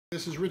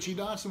This is Richie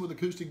Dotson with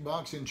Acoustic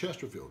Box in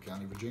Chesterfield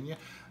County, Virginia.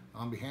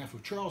 On behalf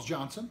of Charles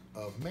Johnson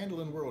of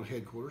Mandolin World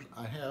Headquarters,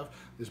 I have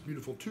this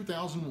beautiful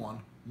 2001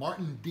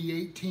 Martin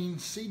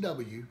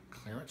D18CW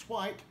Clarence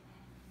White.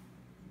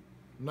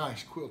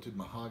 Nice quilted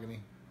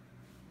mahogany.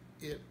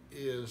 It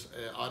is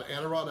an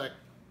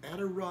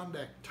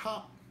Adirondack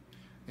top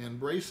and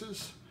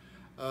braces.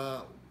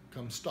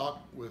 Comes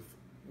stock with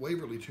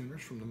Waverly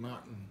tuners from the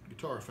Mountain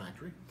Guitar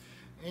Factory.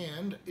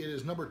 And it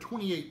is number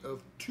 28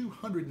 of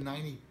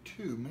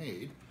 292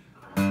 made.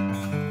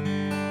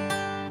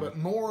 But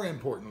more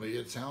importantly,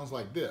 it sounds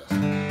like this.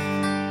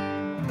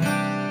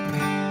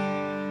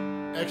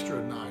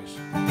 Extra nice.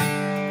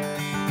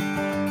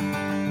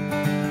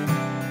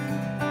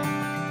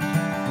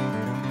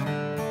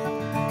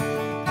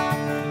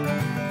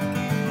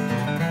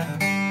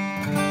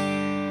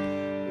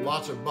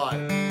 Lots of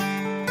bite.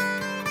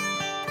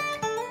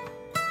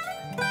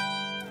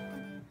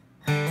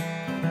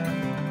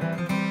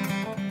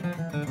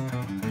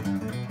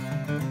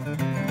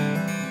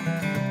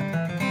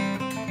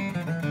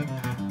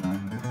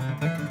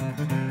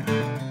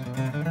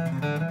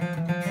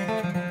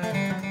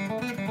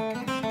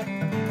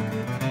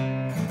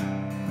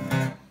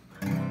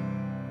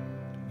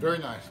 Very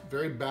nice,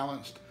 very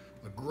balanced,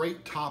 a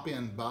great top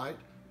end bite,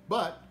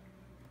 but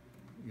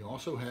you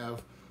also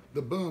have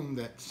the boom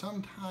that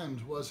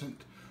sometimes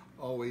wasn't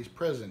always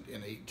present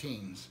in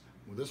 18s.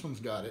 Well, this one's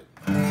got it,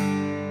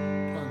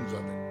 tons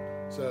of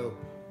it. So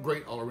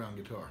great all around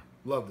guitar.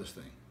 Love this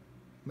thing.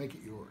 Make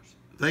it yours.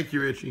 Thank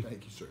you, Richie.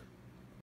 Thank you, sir.